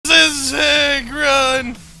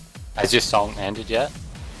Has your song ended yet?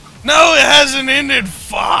 No, it hasn't ended.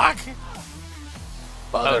 Fuck.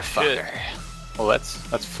 Motherfucker. Well, let's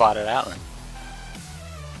fight it out then.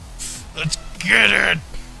 Let's get it.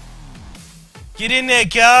 Get in there,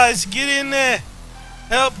 guys. Get in there.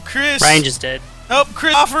 Help Chris. Ranger's dead. Help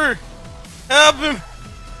Christopher. Help him.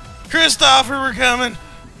 Christopher, we're coming.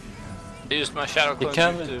 Use my shadow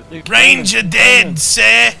cleanser too. Ranger dead,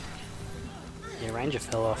 sir. Yeah, Ranger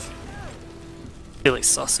fell off. Philly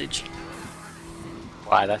sausage.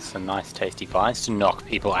 Why, that's a nice tasty vines to knock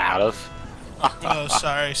people out of. Oh,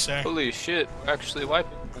 sorry, sir. Holy shit, we're actually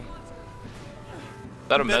wiping them. Is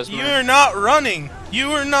that a mesmer? You are not running.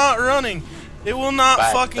 You are not running. It will not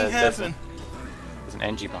fucking happen. There's an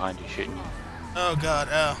NG behind you shooting you. Oh god,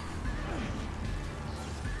 ow.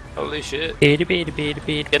 Holy shit. Get that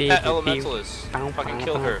elementalist. Fucking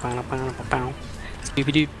kill her.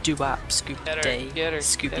 Scooby Doo doo wop, Scooby Get her, Day, get her,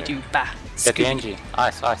 Scooby Doo ba. Get the NG.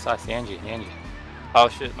 Ice, the NG. Oh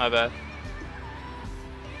shit, my bad.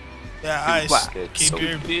 Yeah, Ice. Good. Keep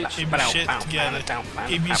your shit together.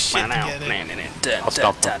 Keep your shit together. I'll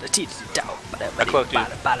stop him. I cloaked you.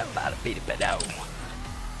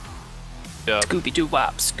 Yeah. Scooby Doo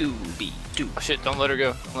wop, Scooby Doo. Oh shit, don't let her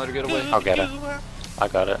go. Don't let her get away. I'll get it. I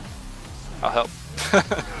got it. I'll help.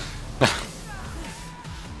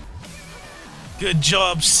 Good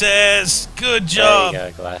job, Says. Good job. There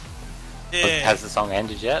you go, Glad. Yeah. Has the song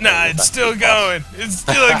ended yet? Nah, it's still going. It's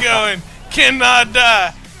still going. Cannot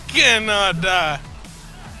die. Cannot die.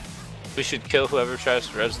 We should kill whoever tries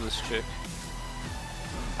to res this chick.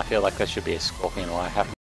 I feel like there should be a scorpion life happening.